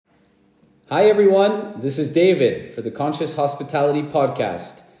Hi everyone, this is David for the Conscious Hospitality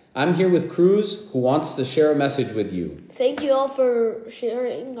Podcast. I'm here with Cruz, who wants to share a message with you. Thank you all for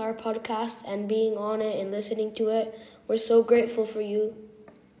sharing our podcast and being on it and listening to it. We're so grateful for you.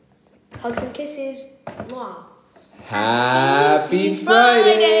 Hugs and kisses. Mwah. Happy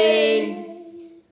Friday!